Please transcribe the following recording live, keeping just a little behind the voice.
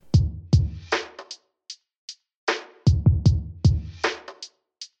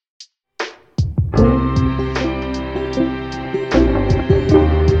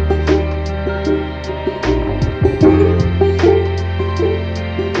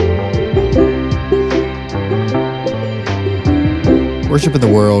Worship in the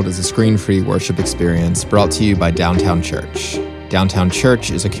World is a screen-free worship experience brought to you by Downtown Church. Downtown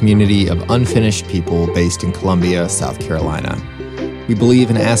Church is a community of unfinished people based in Columbia, South Carolina. We believe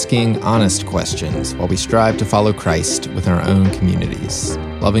in asking honest questions while we strive to follow Christ within our own communities,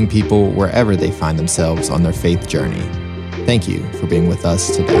 loving people wherever they find themselves on their faith journey. Thank you for being with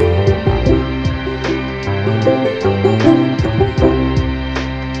us today.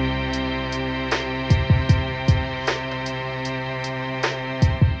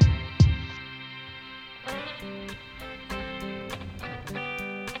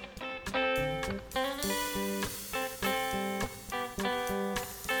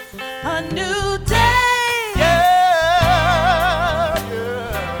 A new day, yeah,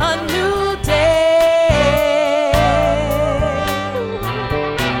 yeah. A new day.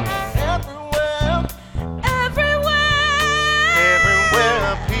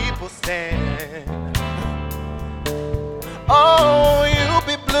 Everywhere people stand. Oh, you'll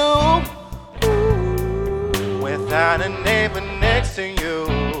be blue without a neighbor next to you.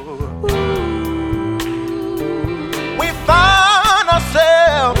 We find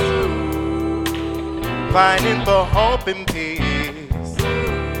ourselves fighting for hope and peace,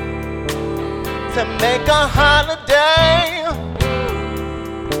 to make a holiday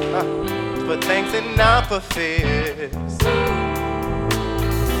for thanks and not for fears.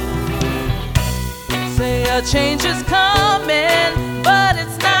 Say a change is coming, but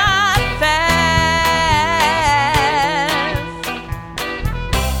it's not fast.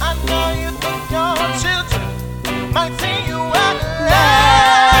 I know you think your children might see you at last.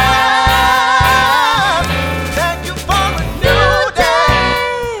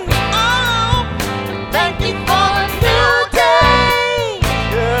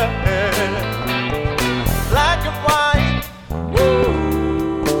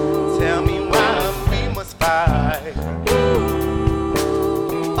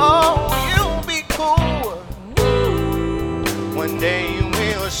 One day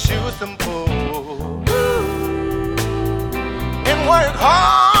we'll shoot some pool and work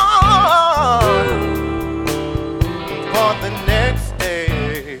hard for the next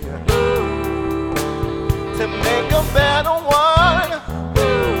day to make a better one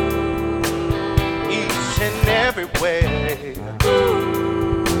each and every way.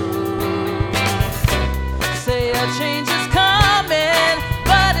 Say a change is coming,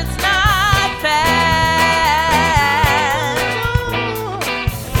 but it's not fast.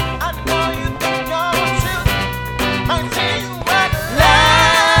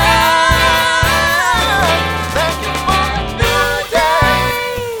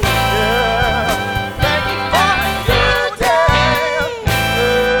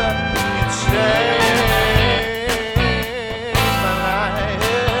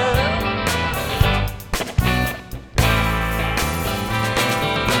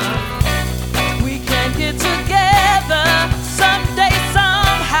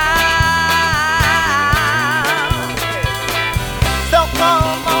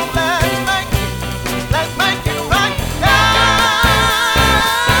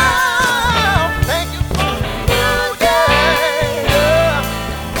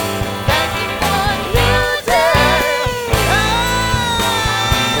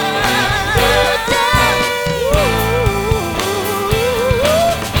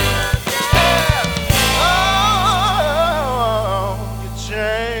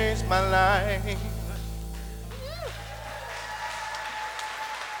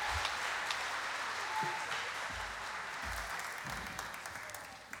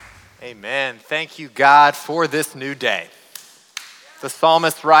 Amen. Thank you, God, for this new day. The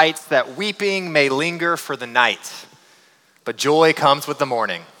psalmist writes that weeping may linger for the night, but joy comes with the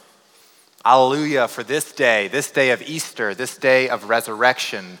morning. Alleluia for this day of Easter, this day of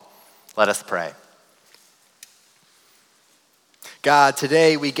resurrection. Let us pray. God,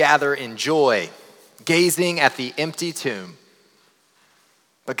 today we gather in joy, gazing at the empty tomb.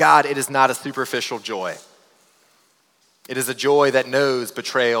 But God, it is not a superficial joy. It is a joy that knows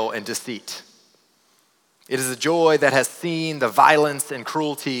betrayal and deceit. It is a joy that has seen the violence and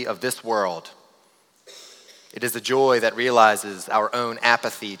cruelty of this world. It is a joy that realizes our own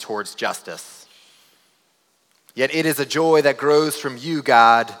apathy towards justice. Yet it is a joy that grows from you,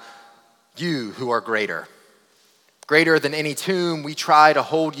 God, you who are greater. Greater than any tomb, we try to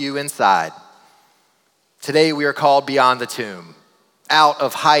hold you inside. Today we are called beyond the tomb, out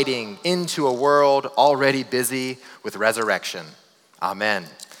of hiding into a world already busy with resurrection. Amen.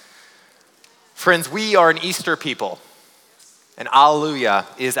 Friends, we are an Easter people, and Alleluia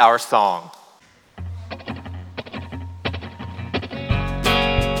is our song.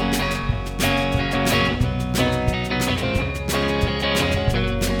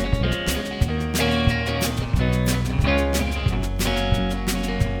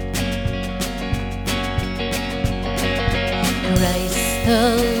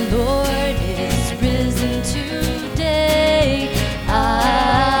 The Lord is risen today. Alleluia.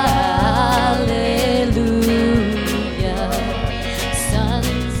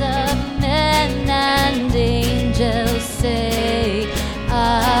 Sons of men and angels say,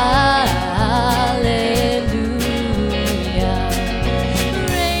 Alleluia.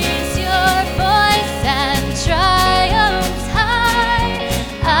 Raise your voice and triumph high.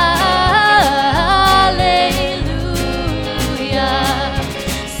 Alleluia.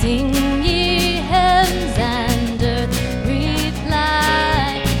 Sing ye heavens and earth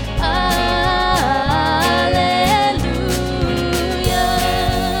reply. Alleluia.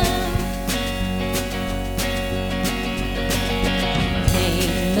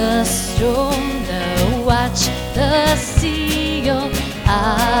 Name the storm, the watch, the seal.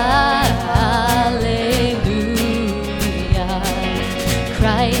 Alleluia.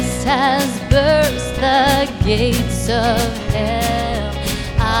 Christ has burst the gates of hell.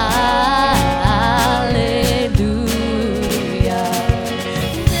 Alleluia.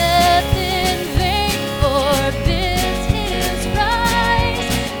 Death in vain forbids his rise.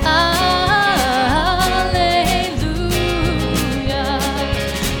 Alleluia.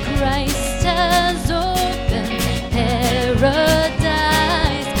 Christ has opened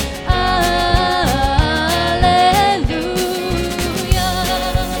paradise. Alleluia.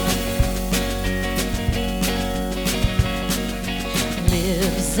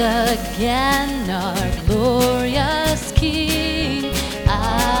 Lives again our glorious King.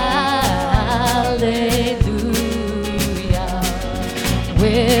 Alleluia.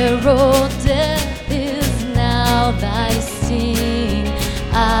 Where, O death, is now thy sting?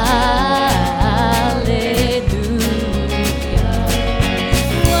 Alleluia.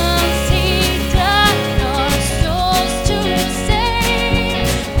 Once he died our souls to save.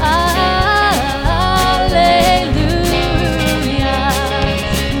 Alleluia.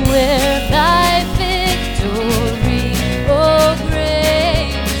 Where thy victory, O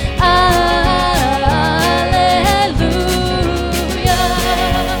grave. Alleluia.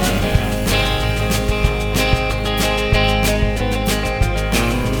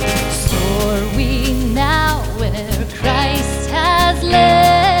 Soar we now where Christ has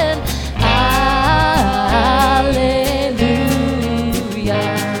led. Alleluia.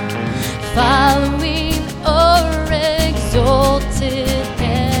 Following o'er exalted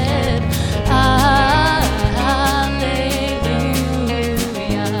head. Alleluia.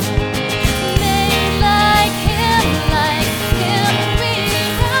 Made like him we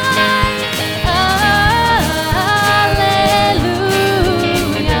rise.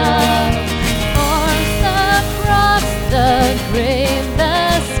 Alleluia. Forth across the grave, the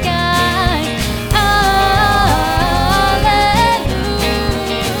sky. Alleluia.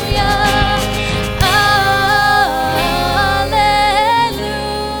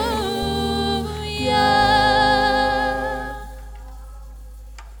 Alleluia.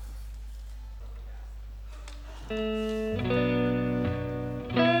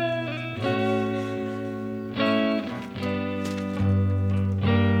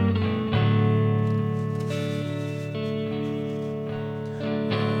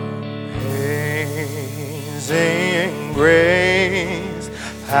 Amazing grace,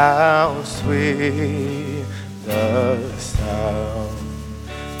 how sweet the sound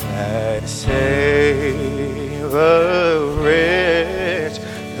that saved a wretch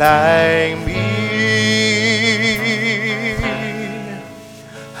like me.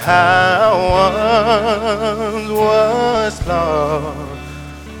 I once was lost,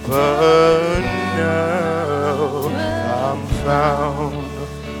 but now I'm found.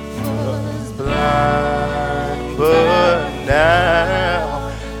 Was blind, but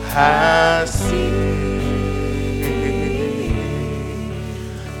now I see.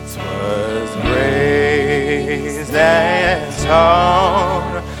 'Twas grace that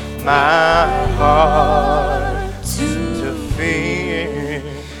taught my heart to fear,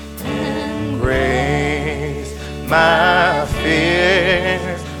 and grace my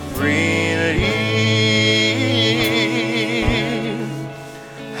fears relieved.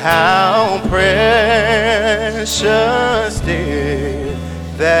 How precious did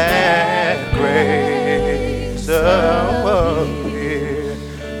that grace appear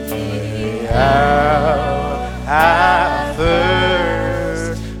how I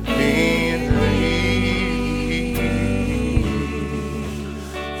first believed.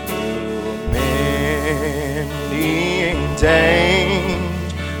 Through many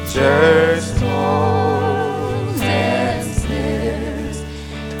dangers, storms, and snares,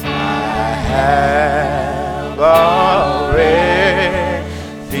 I have already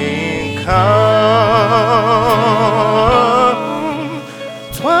come.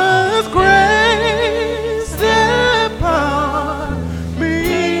 'twas grace upon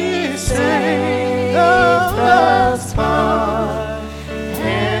me, saved thus far,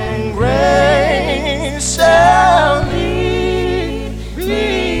 and grace shall lead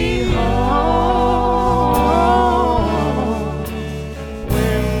me home.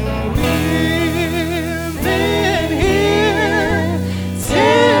 When we've been here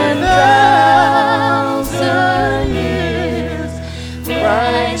 10,000 years,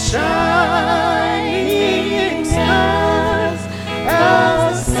 bright shining stars,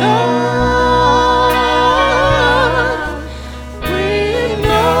 our sun, we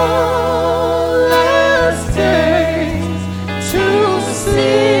know last days to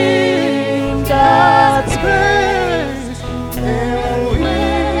sing God's praise. And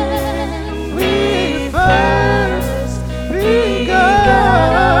when we first begun,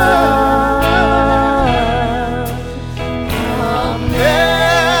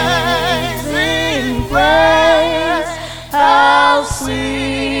 amazing grace, how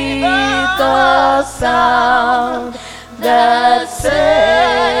sweet the sound that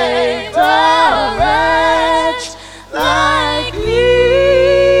saved a wretch like me.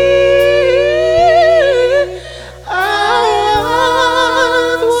 I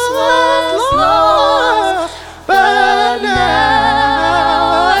once was lost, but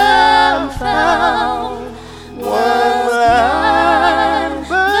now am found. Was blind,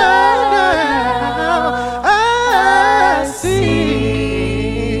 but now I see.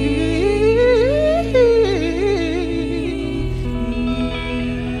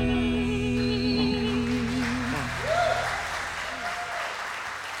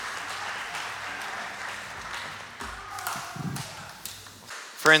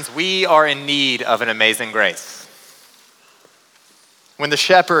 Friends, we are in need of an amazing grace. When the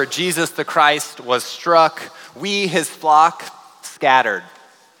shepherd, Jesus the Christ, was struck, we, his flock, scattered.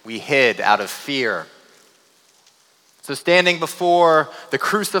 We hid out of fear. So standing before the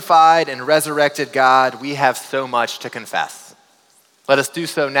crucified and resurrected God, we have so much to confess. Let us do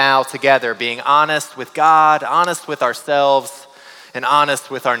so now together, being honest with God, honest with ourselves, and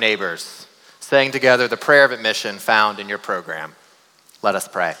honest with our neighbors, saying together the prayer of admission found in your program. Let us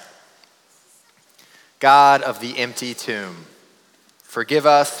pray. God of the empty tomb, forgive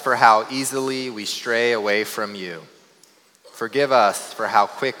us for how easily we stray away from you. Forgive us for how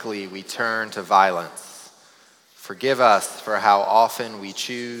quickly we turn to violence. Forgive us for how often we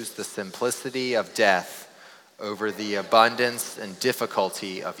choose the simplicity of death over the abundance and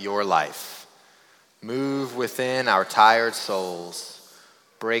difficulty of your life. Move within our tired souls.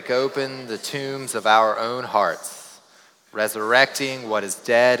 Break open the tombs of our own hearts, resurrecting what is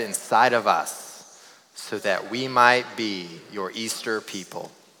dead inside of us, so that we might be your Easter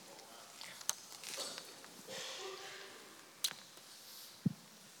people.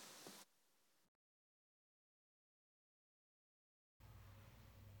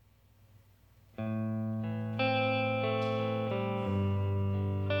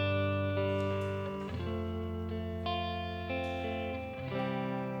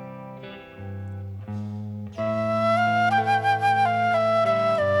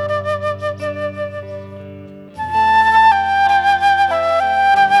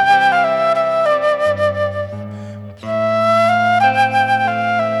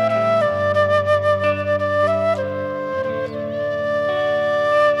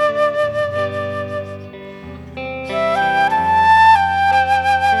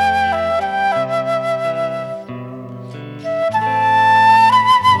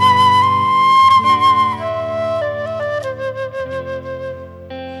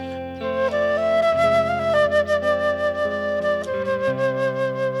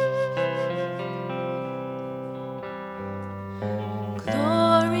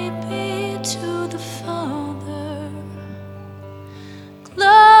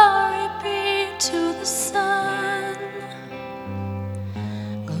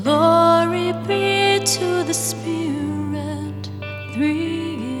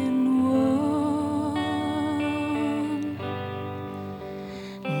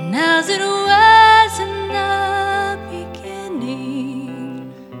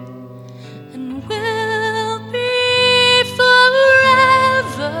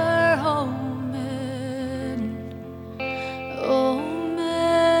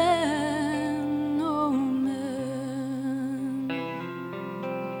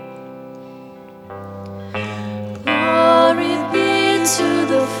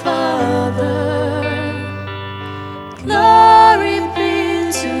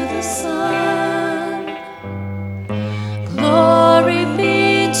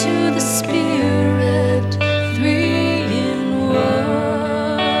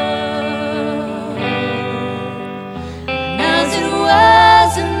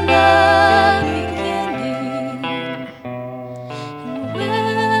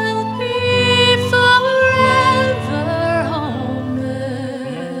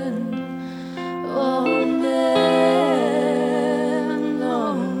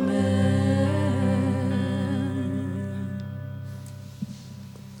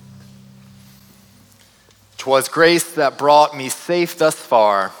 'Twas grace that brought me safe thus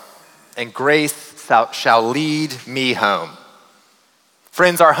far, and grace shall lead me home.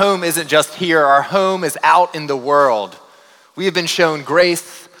 Friends, our home isn't just here. Our home is out in the world. We have been shown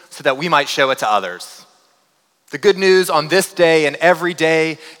grace so that we might show it to others. The good news on this day and every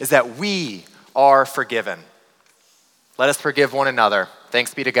day is that we are forgiven. Let us forgive one another.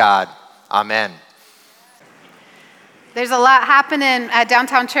 Thanks be to God. Amen. There's a lot happening at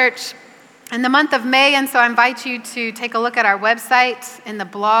Downtown Church in the month of May, and so I invite you to take a look at our website in the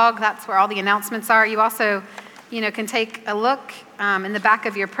blog. That's where all the announcements are. You also, can take a look in the back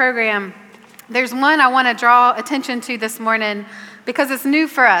of your program. There's one I want to draw attention to this morning because it's new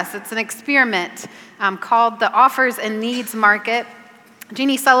for us. It's an experiment called the Offers and Needs Market.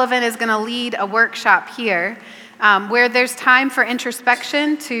 Jeannie Sullivan is going to lead a workshop here where there's time for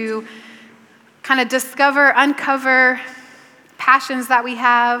introspection to kind of uncover passions that we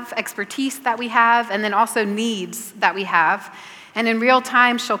have, expertise that we have, and then also needs that we have. And in real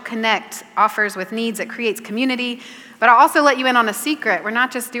time, she'll connect offers with needs. It creates community. But I'll also let you in on a secret. We're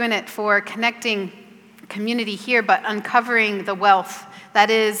not just doing it for connecting community here, but uncovering the wealth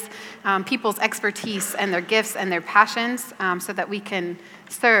that is people's expertise and their gifts and their passions so that we can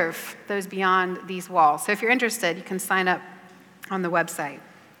serve those beyond these walls. So if you're interested, you can sign up on the website.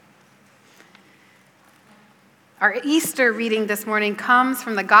 Our Easter reading this morning comes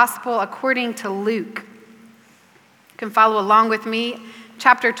from the Gospel according to Luke. You can follow along with me,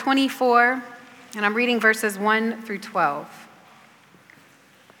 chapter 24, and I'm reading verses 1 through 12.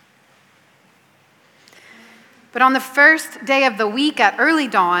 But on the first day of the week at early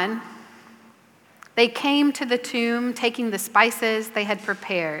dawn, they came to the tomb taking the spices they had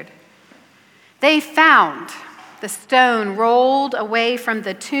prepared. They found the stone rolled away from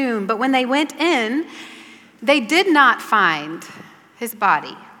the tomb, but when they went in, they did not find his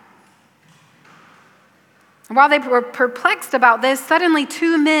body. While they were perplexed about this, suddenly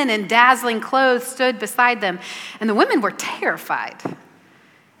 2 men in dazzling clothes stood beside them, and the women were terrified.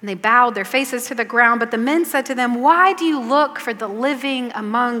 And they bowed their faces to the ground, but the men said to them, "Why do you look for the living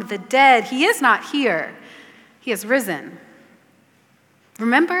among the dead? He is not here. He has risen.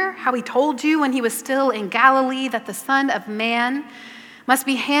 Remember how he told you when he was still in Galilee that the Son of Man must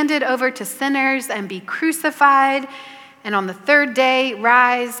be handed over to sinners and be crucified, and on the third day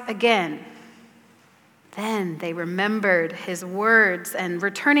rise again." Then they remembered his words, and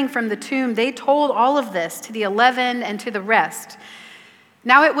returning from the tomb, they told all of this to the 11 and to the rest.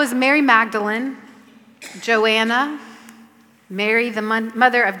 Now it was Mary Magdalene, Joanna, Mary the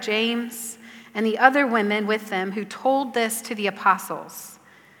mother of James, and the other women with them who told this to the apostles.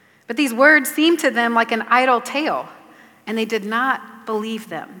 But these words seemed to them like an idle tale, and they did not believe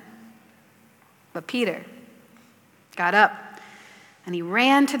them. But Peter got up, and he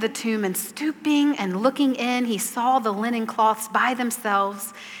ran to the tomb, and stooping and looking in, he saw the linen cloths by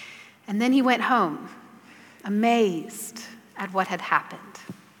themselves, and then he went home, amazed at what had happened.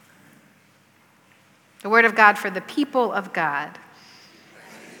 The word of God for the people of God.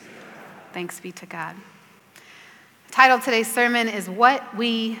 Thanks be to God. The title of today's sermon is What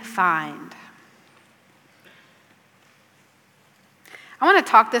We Find. I want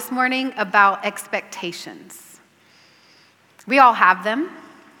to talk this morning about expectations. We all have them.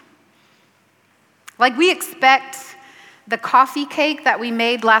 Like we expect the coffee cake that we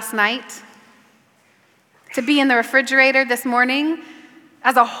made last night to be in the refrigerator this morning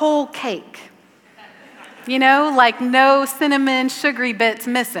as a whole cake. Like no cinnamon, sugary bits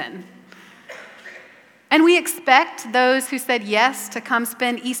missing. And we expect those who said yes to come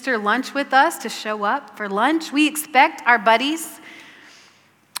spend Easter lunch with us to show up for lunch. We expect our buddies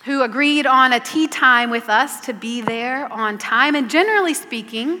who agreed on a tea time with us to be there on time. And generally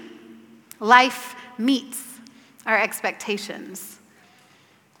speaking, life meets our expectations.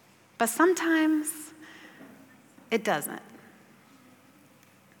 But sometimes it doesn't.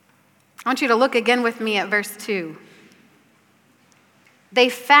 I want you to look again with me at verse 2. They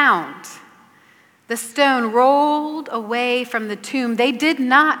found the stone rolled away from the tomb. They did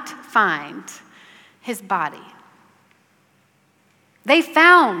not find his body. They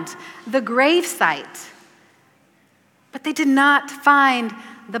found the grave site, but they did not find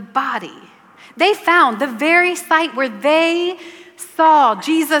the body. They found the very site where they saw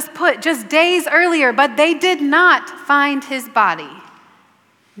Jesus put just days earlier, but they did not find his body.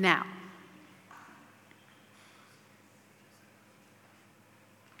 Now,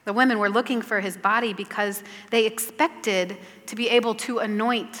 the women were looking for his body because they expected to be able to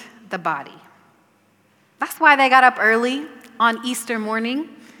anoint the body. That's why they got up early on Easter morning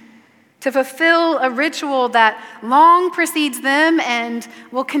to fulfill a ritual that long precedes them and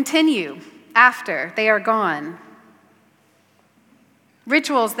will continue after they are gone.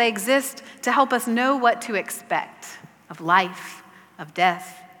 Rituals, they exist to help us know what to expect of life, of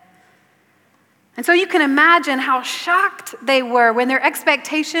death. And so you can imagine how shocked they were when their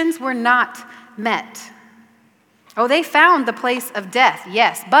expectations were not met. Oh, they found the place of death,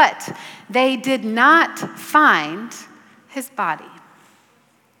 yes, but they did not find his body.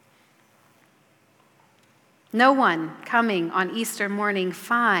 No one coming on Easter morning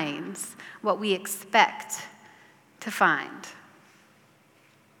finds what we expect to find.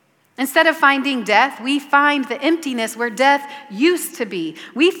 Instead of finding death, we find the emptiness where death used to be.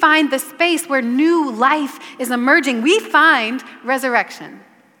 We find the space where new life is emerging. We find resurrection.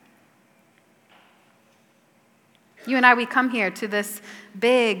 You and I, we come here to this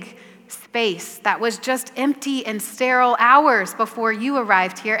big space that was just empty and sterile hours before you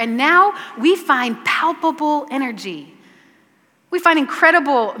arrived here, and now we find palpable energy. We find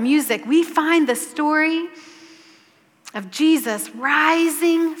incredible music. We find the story of Jesus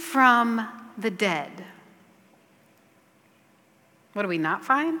rising from the dead. What do we not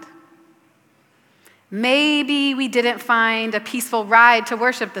find? Maybe we didn't find a peaceful ride to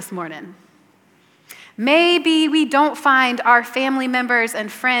worship this morning. Maybe we don't find our family members and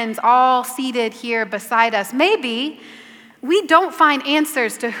friends all seated here beside us. Maybe we don't find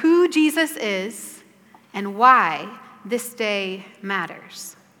answers to who Jesus is and why this day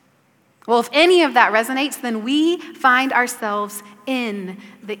matters. Well, if any of that resonates, then we find ourselves in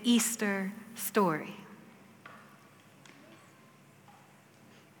the Easter story.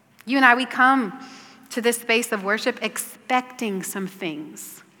 You and I, we come to this space of worship expecting some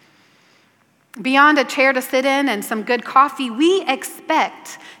things. Beyond a chair to sit in and some good coffee, we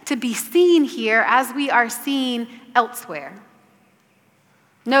expect to be seen here as we are seen elsewhere.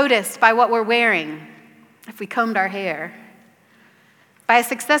 Noticed by what we're wearing, if we combed our hair, by a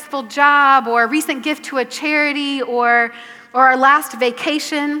successful job or a recent gift to a charity or our last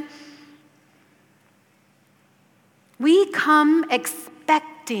vacation. We come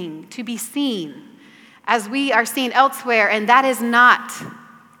expecting to be seen as we are seen elsewhere, and that is not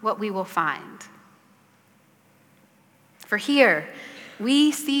what we will find. For here,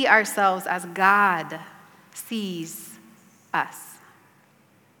 we see ourselves as God sees us.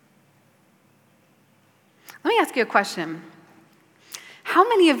 Let me ask you a question. How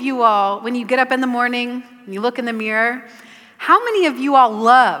many of you all, when you get up in the morning and you look in the mirror, how many of you all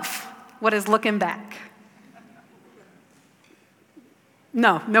love what is looking back?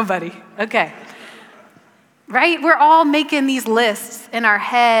 No, nobody. Okay. Right? We're all making these lists in our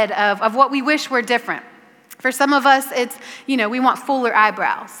head of what we wish were different. For some of us, it's, we want fuller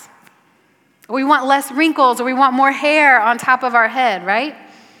eyebrows. Or we want less wrinkles, or we want more hair on top of our head, right?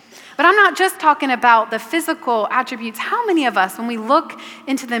 But I'm not just talking about the physical attributes. How many of us, when we look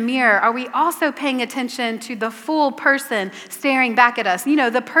into the mirror, are we also paying attention to the full person staring back at us?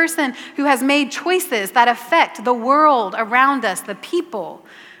 The person who has made choices that affect the world around us, the people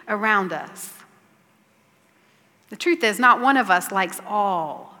around us. The truth is, not one of us likes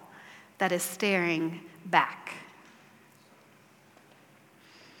all that is staring back.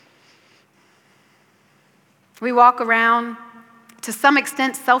 We walk around to some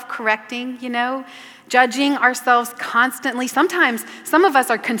extent self-correcting, judging ourselves constantly. Sometimes some of us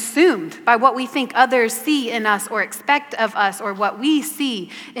are consumed by what we think others see in us or expect of us, or what we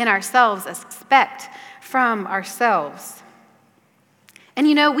see in ourselves, expect from ourselves. And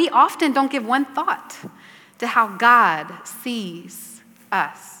we often don't give one thought to how God sees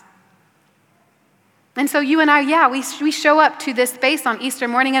us. And so you and I, we show up to this space on Easter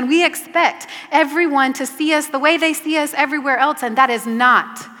morning and we expect everyone to see us the way they see us everywhere else, and that is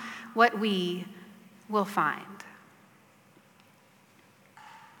not what we will find.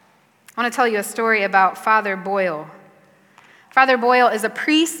 I want to tell you a story about Father Boyle. Father Boyle is a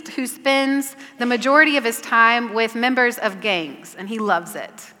priest who spends the majority of his time with members of gangs, and he loves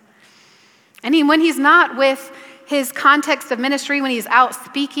it. And when he's not with his context of ministry, when he's out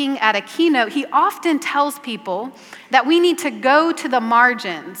speaking at a keynote, he often tells people that we need to go to the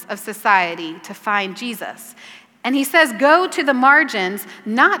margins of society to find Jesus. And he says, go to the margins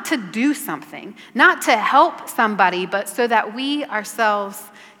not to do something, not to help somebody, but so that we ourselves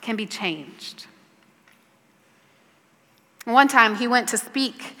can be changed. One time he went to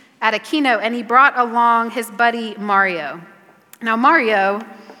speak at a keynote and he brought along his buddy Mario. Now Mario,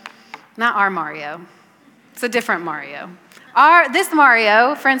 not our Mario, it's a different Mario. This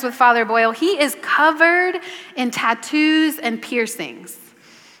Mario, friends with Father Boyle, he is covered in tattoos and piercings,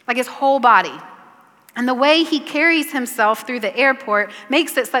 like his whole body. And the way he carries himself through the airport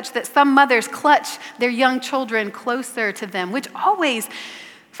makes it such that some mothers clutch their young children closer to them, which always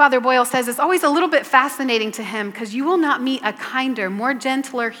Father Boyle says it's always a little bit fascinating to him because you will not meet a kinder, more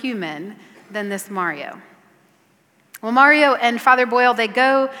gentler human than this Mario. Well, Mario and Father Boyle, they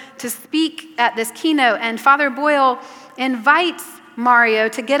go to speak at this keynote, and Father Boyle invites Mario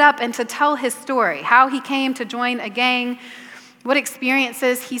to get up and to tell his story, how he came to join a gang, what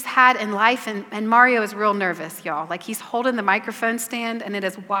experiences he's had in life, and Mario is real nervous, y'all. Like, he's holding the microphone stand, and it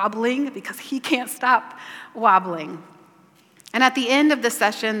is wobbling because he can't stop wobbling. And at the end of the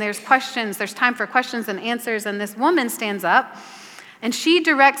session, there's time for questions and answers, and this woman stands up, and she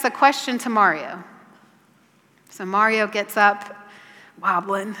directs a question to Mario. So Mario gets up,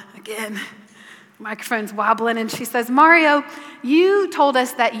 wobbling again. The microphone's wobbling, and she says, Mario, you told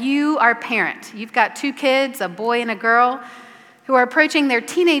us that you are a parent. You've got 2 kids, a boy and a girl, who are approaching their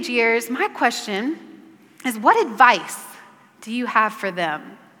teenage years. My question is, what advice do you have for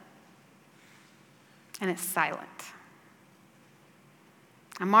them? And it's silent.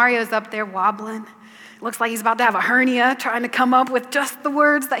 And Mario's up there wobbling. Looks like he's about to have a hernia, trying to come up with just the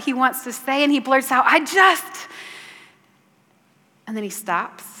words that he wants to say, and he blurts out, and then he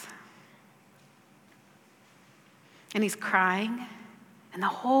stops. And he's crying, and the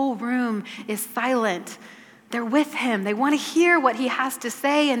whole room is silent. They're with him. They want to hear what he has to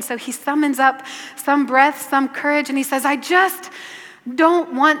say, and so he summons up some breath, some courage, and he says, I just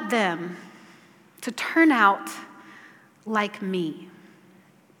don't want them to turn out like me.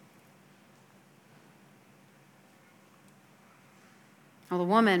 Well, the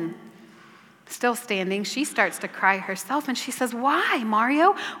woman, still standing, she starts to cry herself, and she says, why,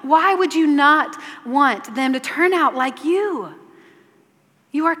 Mario? Why would you not want them to turn out like you?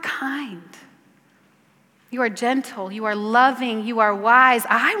 You are kind. You are gentle. You are loving. You are wise.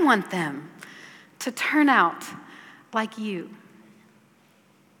 I want them to turn out like you.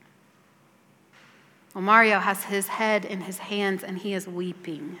 Well, Mario has his head in his hands, and he is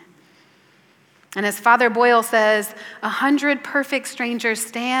weeping. And as Father Boyle says, 100 perfect strangers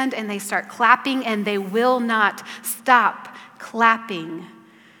stand and they start clapping, and they will not stop clapping.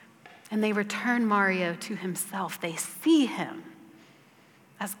 And they return Mario to himself. They see him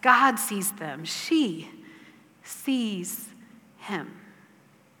as God sees them. She sees him.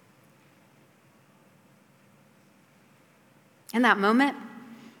 In that moment,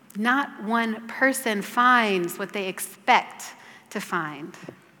 not one person finds what they expect to find.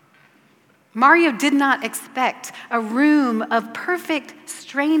 Mario did not expect a room of perfect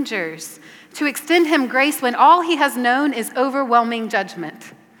strangers to extend him grace when all he has known is overwhelming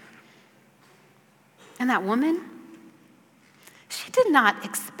judgment. And that woman, she did not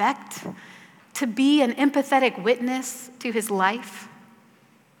expect to be an empathetic witness to his life.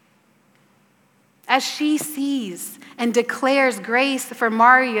 As she sees and declares grace for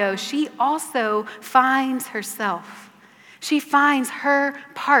Mario, she also finds herself. She finds her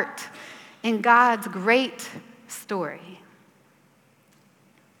part in God's great story.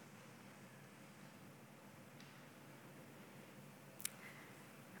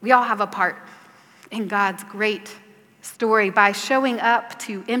 We all have a part in God's great story. By showing up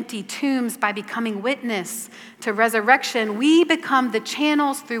to empty tombs, by becoming witness to resurrection, we become the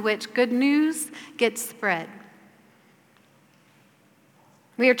channels through which good news gets spread.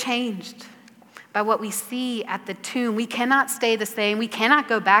 We are changed by what we see at the tomb. We cannot stay the same. We cannot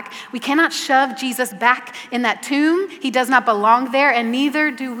go back. We cannot shove Jesus back in that tomb. He does not belong there, and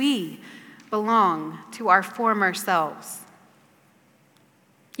neither do we belong to our former selves.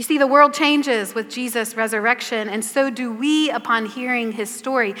 You see, the world changes with Jesus' resurrection, and so do we upon hearing his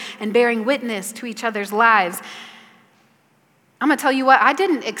story and bearing witness to each other's lives. I'm going to tell you what, I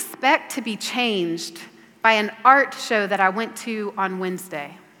didn't expect to be changed by an art show that I went to on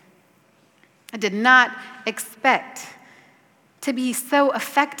Wednesday. I did not expect to be so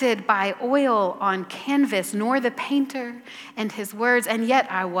affected by oil on canvas, nor the painter and his words, and yet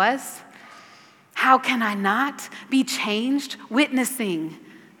I was. How can I not be changed witnessing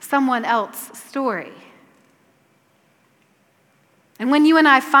someone else's story? And when you and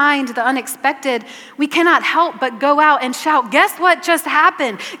I find the unexpected, we cannot help but go out and shout, guess what just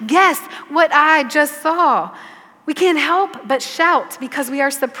happened? Guess what I just saw? We can't help but shout because we are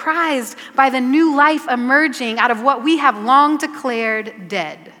surprised by the new life emerging out of what we have long declared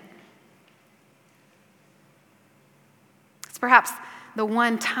dead. It's perhaps the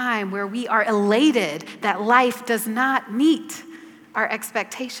one time where we are elated that life does not meet our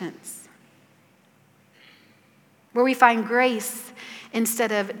expectations, where we find grace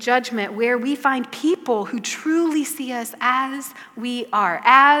instead of judgment, where we find people who truly see us as we are,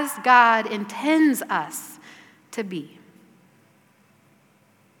 as God intends us to be.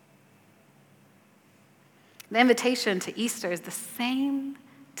 The invitation to Easter is the same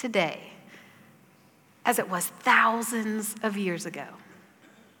today as it was thousands of years ago.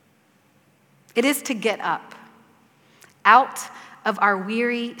 It is to get up out of our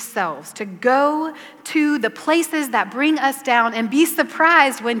weary selves, to go to the places that bring us down and be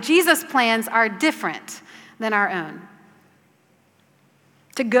surprised when Jesus' plans are different than our own.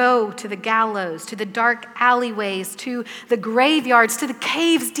 To go to the gallows, to the dark alleyways, to the graveyards, to the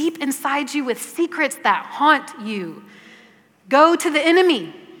caves deep inside you with secrets that haunt you. Go to the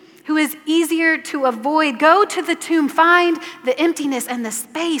enemy who is easier to avoid. Go to the tomb, find the emptiness and the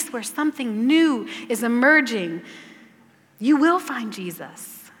space where something new is emerging. You will find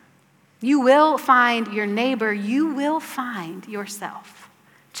Jesus. You will find your neighbor. You will find yourself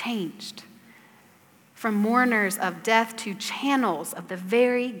changed from mourners of death to channels of the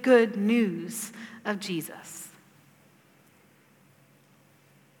very good news of Jesus.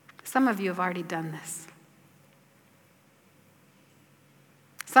 Some of you have already done this.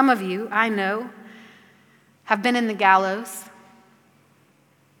 Some of you, I know, have been in the gallows,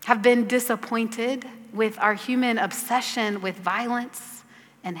 have been disappointed with our human obsession with violence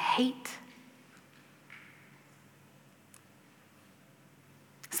and hate.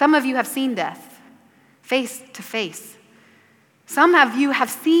 Some of you have seen death face to face. Some of you have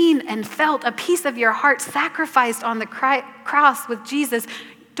seen and felt a piece of your heart sacrificed on the cross with Jesus.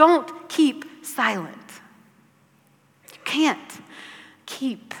 Don't keep silent. You can't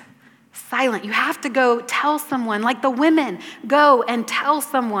keep silent. You have to go tell someone, like the women, go and tell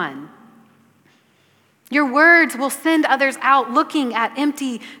someone. Your words will send others out looking at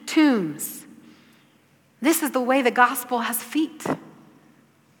empty tombs. This is the way the gospel has feet.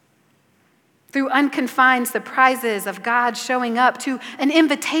 Through unconfined surprises of God showing up, to an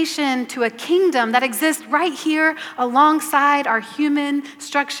invitation to a kingdom that exists right here alongside our human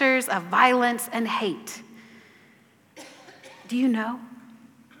structures of violence and hate. Do you know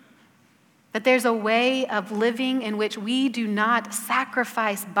that there's a way of living in which we do not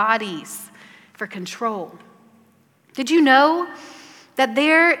sacrifice bodies for control? Did you know that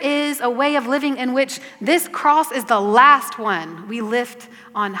there is a way of living in which this cross is the last one we lift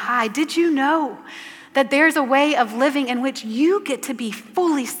on high? Did you know that there's a way of living in which you get to be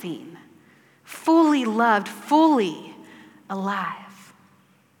fully seen, fully loved, fully alive?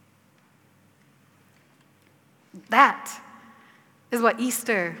 That is what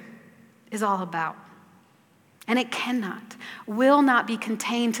Easter is all about. And it will not be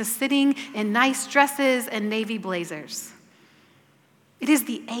contained to sitting in nice dresses and navy blazers. It is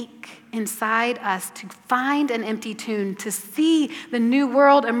the ache inside us to find an empty tomb, to see the new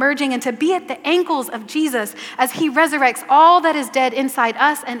world emerging, and to be at the ankles of Jesus as he resurrects all that is dead inside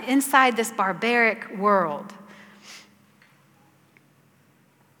us and inside this barbaric world.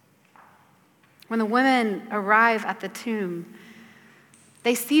 When the women arrive at the tomb,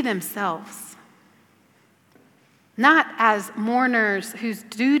 they see themselves not as mourners whose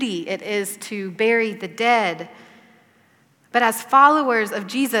duty it is to bury the dead, but as followers of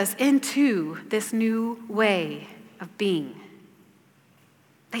Jesus into this new way of being.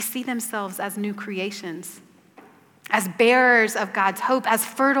 They see themselves as new creations, as bearers of God's hope, as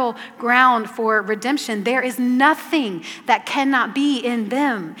fertile ground for redemption. There is nothing that cannot be in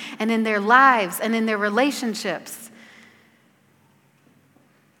them and in their lives and in their relationships.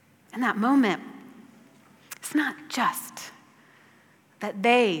 In that moment, it's not just that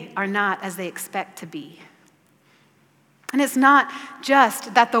they are not as they expect to be. And it's not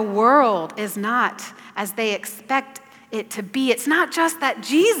just that the world is not as they expect it to be. It's not just that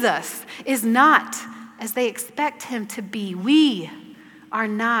Jesus is not as they expect him to be. We are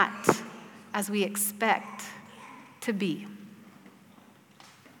not as we expect to be.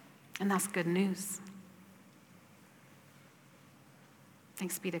 And that's good news.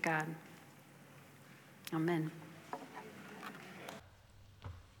 Thanks be to God. Amen.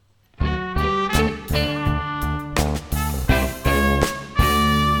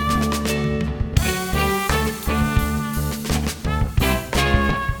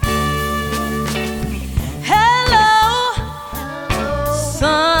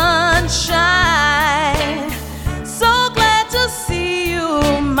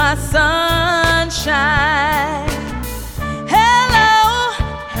 Sunshine. Hello,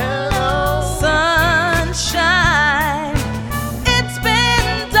 hello, sunshine. It's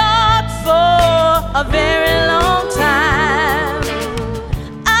been dark for a very long time.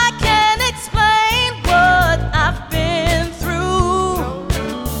 I can't explain what I've been through,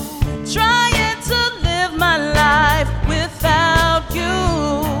 trying to live my life without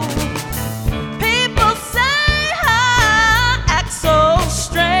you. People say I act so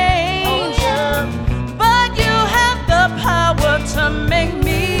strange, to make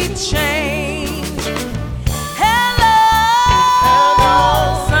me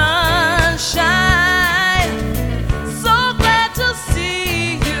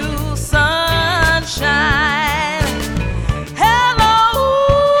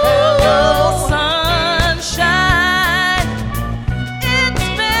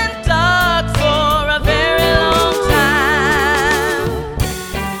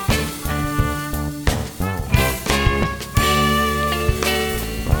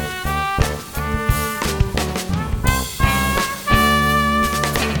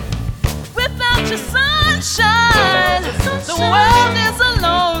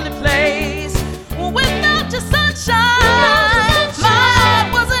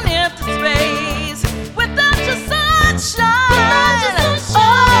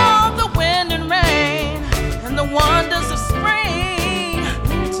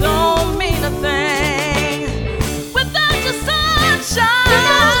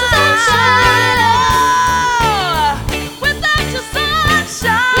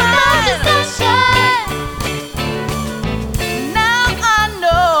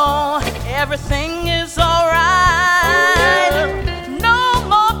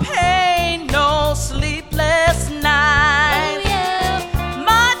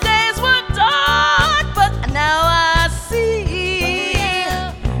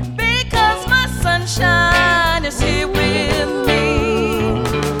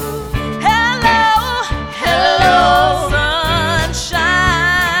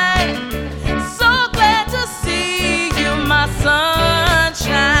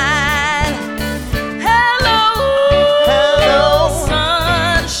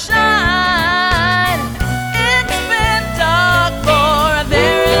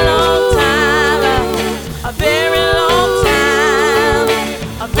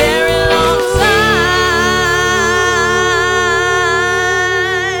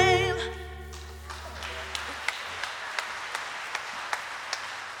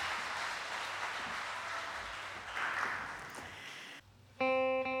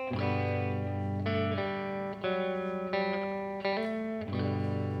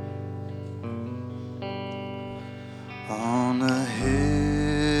On a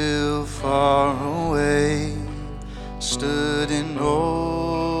hill far away stood an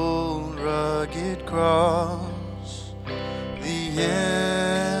old rugged cross, the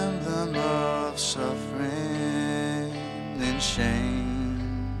emblem of suffering and shame.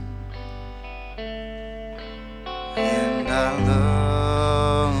 And I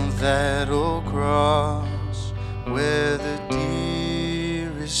love that old cross where the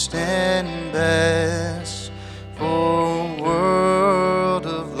dearest and best for a world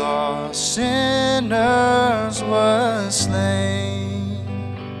of lost sinners was slain.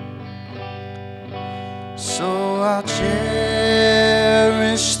 So I'll cherish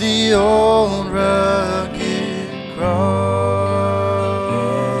the old rugged cross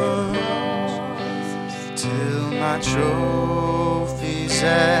till my trophies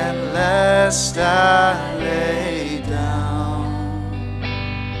at last I lay down.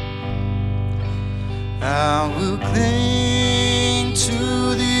 I will cling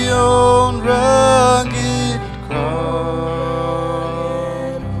to the old rugged cross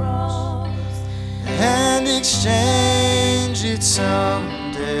and exchange it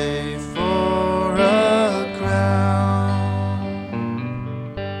someday for a crown.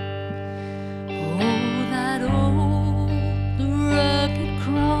 Oh, that old rugged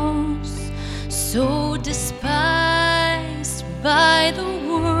cross, so despised by the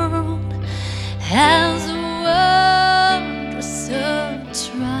world, has a wondrous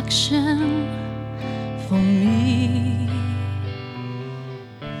attraction for me.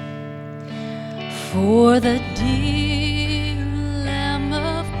 For the dear Lamb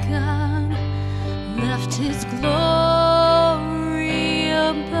of God left his glory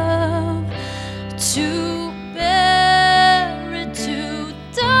above to bear it to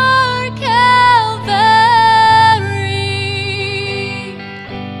dark Calvary.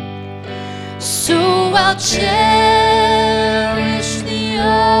 So I'll cherish the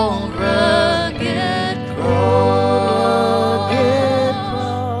old rugged cross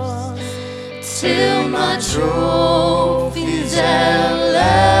till my trophies at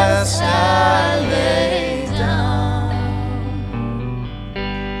last I lay down.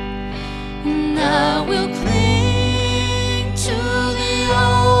 And I will cling to the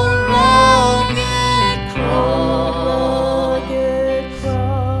old rugged cross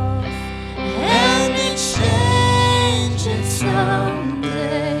and exchange it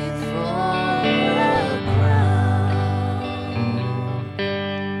someday for a crown.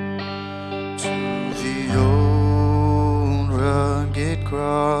 To the old rugged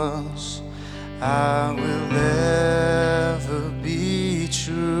cross I will ever be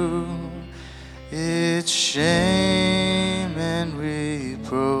true. Its shame and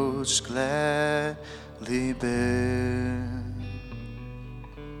reproach gladly bear.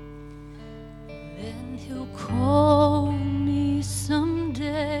 Then he'll call me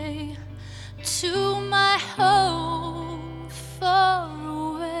someday to my home far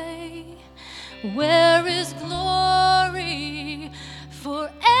away, where is glory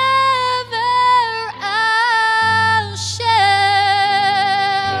forever I'll share.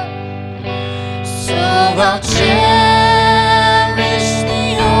 So I'll cherish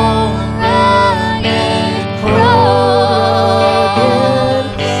the old rugged cross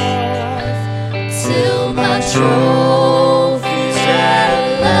till my trophies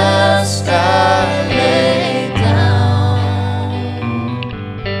at last I lay down.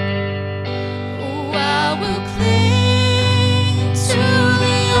 Oh, I will cling to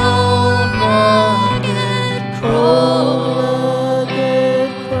the old rugged cross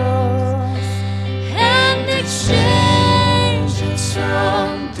and exchange it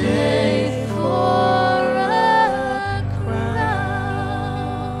someday for a crown.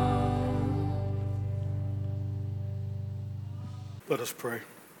 Let us pray.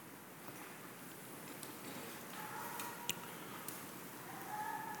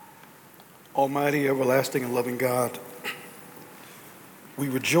 Almighty, everlasting, and loving God, we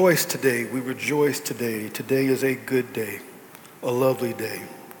rejoice today. We rejoice today. Today is a good day, a lovely day.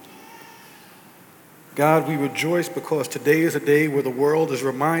 God, we rejoice because today is a day where the world is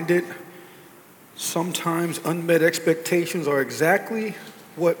reminded sometimes unmet expectations are exactly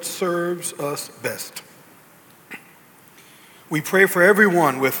what serves us best. We pray for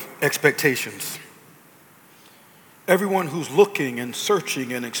everyone with expectations, everyone who's looking and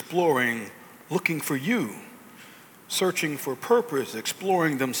searching and exploring, looking for you, searching for purpose,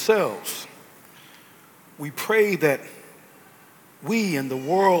 exploring themselves. We pray that we and the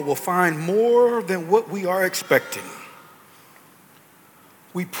world will find more than what we are expecting.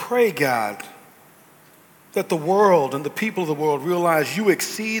 We pray, God, that the world and the people of the world realize you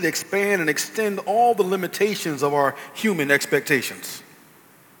exceed, expand, and extend all the limitations of our human expectations.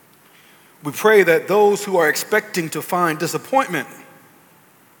 We pray that those who are expecting to find disappointment,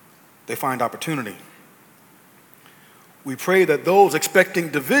 they find opportunity. We pray that those expecting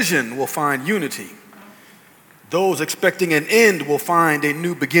division will find unity. Those expecting an end will find a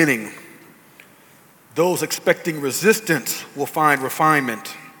new beginning. Those expecting resistance will find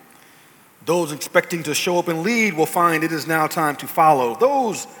refinement. Those expecting to show up and lead will find it is now time to follow.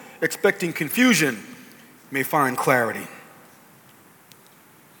 Those expecting confusion may find clarity.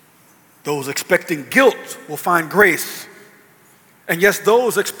 Those expecting guilt will find grace. And yes,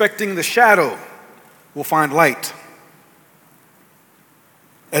 those expecting the shadow will find light.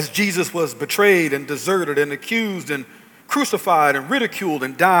 As Jesus was betrayed and deserted and accused and crucified and ridiculed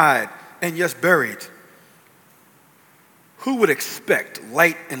and died and yes, buried, who would expect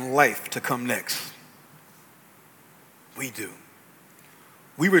light and life to come next? We do.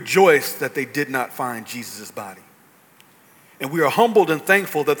 We rejoice that they did not find Jesus' body. And we are humbled and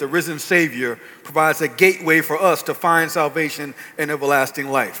thankful that the risen Savior provides a gateway for us to find salvation and everlasting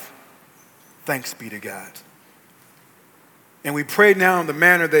life. Thanks be to God. And we pray now in the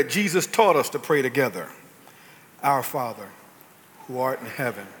manner that Jesus taught us to pray together. Our Father, who art in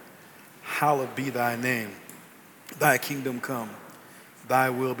heaven, hallowed be thy name. Thy kingdom come, thy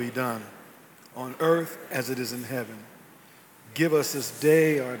will be done, on earth as it is in heaven. Give us this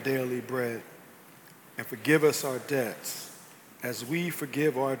day our daily bread, and forgive us our debts, as we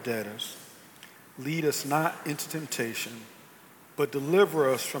forgive our debtors. Lead us not into temptation, but deliver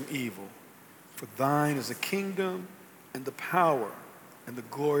us from evil. For thine is the kingdom, and the power, and the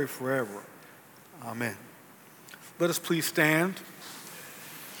glory forever. Amen. Let us please stand.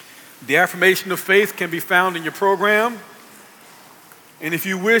 The affirmation of faith can be found in your program. And if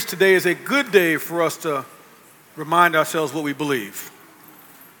you wish, today is a good day for us to remind ourselves what we believe.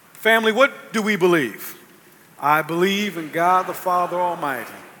 Family, what do we believe? I believe in God the Father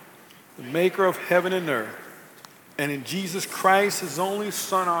Almighty, the maker of heaven and earth, and in Jesus Christ, his only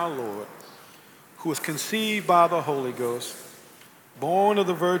Son, our Lord, who was conceived by the Holy Ghost, born of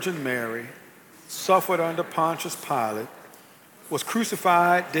the Virgin Mary, suffered under Pontius Pilate, was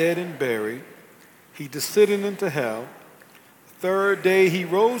crucified, dead, and buried. He descended into hell. The third day he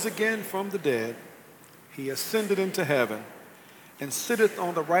rose again from the dead. He ascended into heaven and sitteth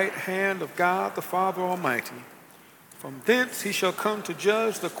on the right hand of God the Father Almighty. From thence he shall come to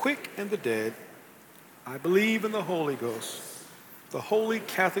judge the quick and the dead. I believe in the Holy Ghost, the holy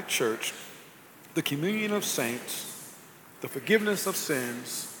Catholic Church, the communion of saints, the forgiveness of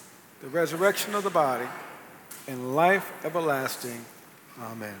sins, the resurrection of the body, and life everlasting.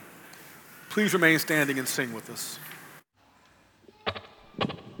 Amen. Please remain standing and sing with us.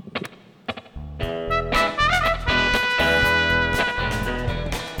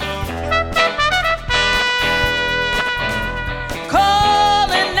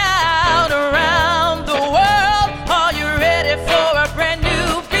 Calling out around the world, are you ready for a brand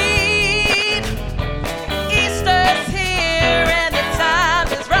new beat? Easter's here and the time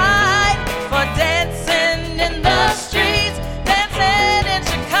is right for dancing in the streets, dancing in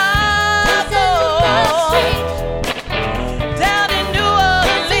Chicago.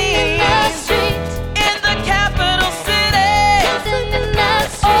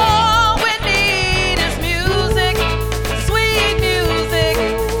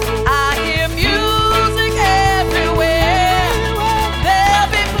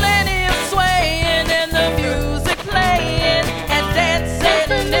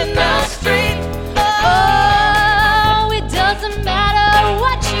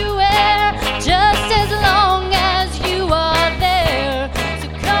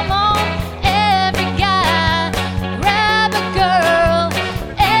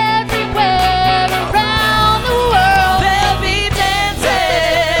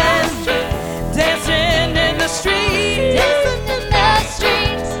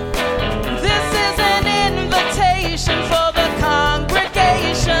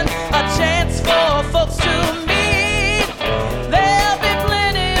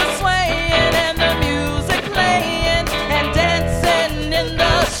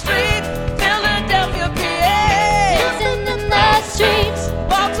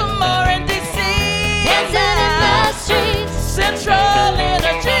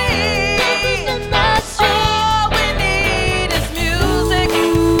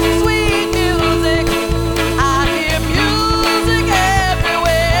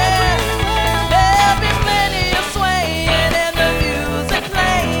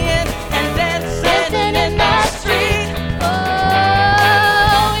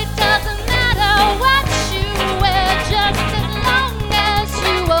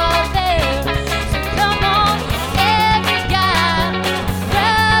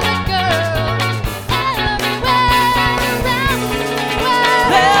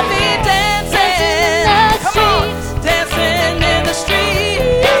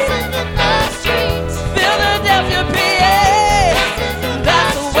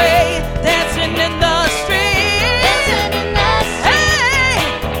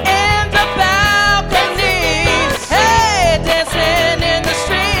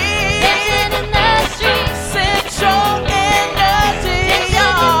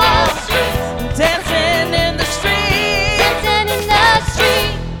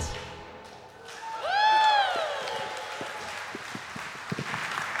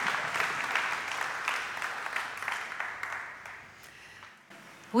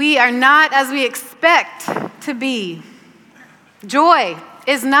 We are not as we expect to be. Joy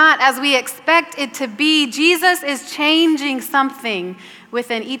is not as we expect it to be. Jesus is changing something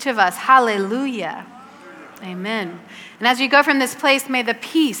within each of us. Hallelujah. Amen. And as you go from this place, may the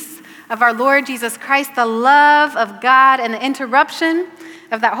peace of our Lord Jesus Christ, the love of God, and the interruption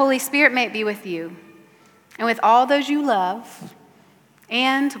of that Holy Spirit may it be with you and with all those you love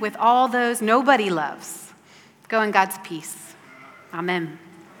and with all those nobody loves. Go in God's peace. Amen.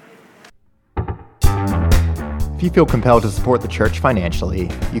 If you feel compelled to support the church financially,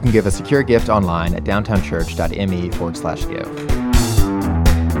 you can give a secure gift online at downtownchurch.me/give.